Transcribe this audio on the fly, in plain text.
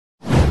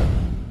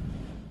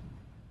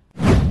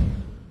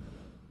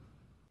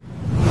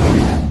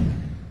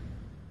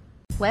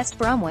West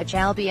Bromwich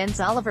Albion's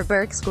Oliver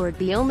Burke scored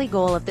the only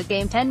goal of the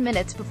game 10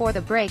 minutes before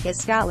the break as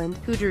Scotland,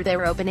 who drew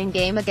their opening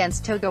game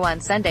against Togo on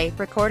Sunday,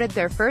 recorded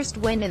their first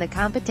win in the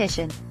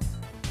competition.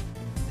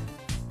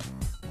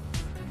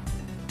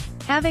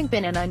 Having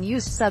been an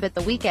unused sub at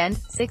the weekend,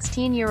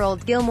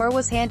 16-year-old Gilmour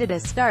was handed a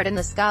start in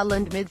the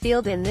Scotland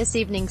midfield in this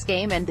evening's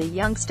game, and the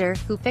youngster,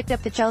 who picked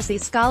up the Chelsea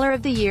Scholar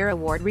of the Year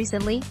award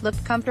recently,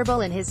 looked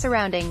comfortable in his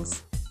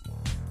surroundings.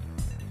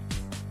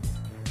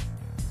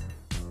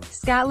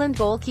 Scotland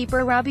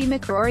goalkeeper Robby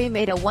McCrorie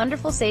made a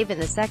wonderful save in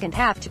the second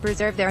half to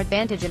preserve their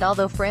advantage, and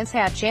although France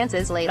had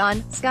chances late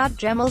on, Scott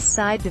Gilmour's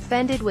side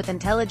defended with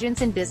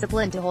intelligence and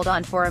discipline to hold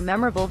on for a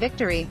memorable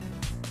victory.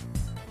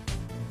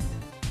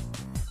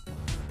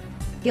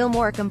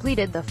 Gilmour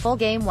completed the full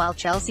game while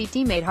Chelsea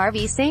teammate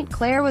Harvey St.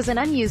 Clair was an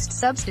unused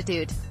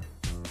substitute.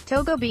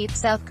 Togo beat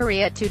South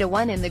Korea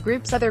 2-1 in the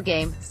group's other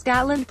game.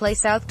 Scotland play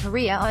South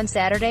Korea on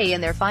Saturday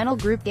in their final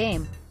group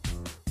game.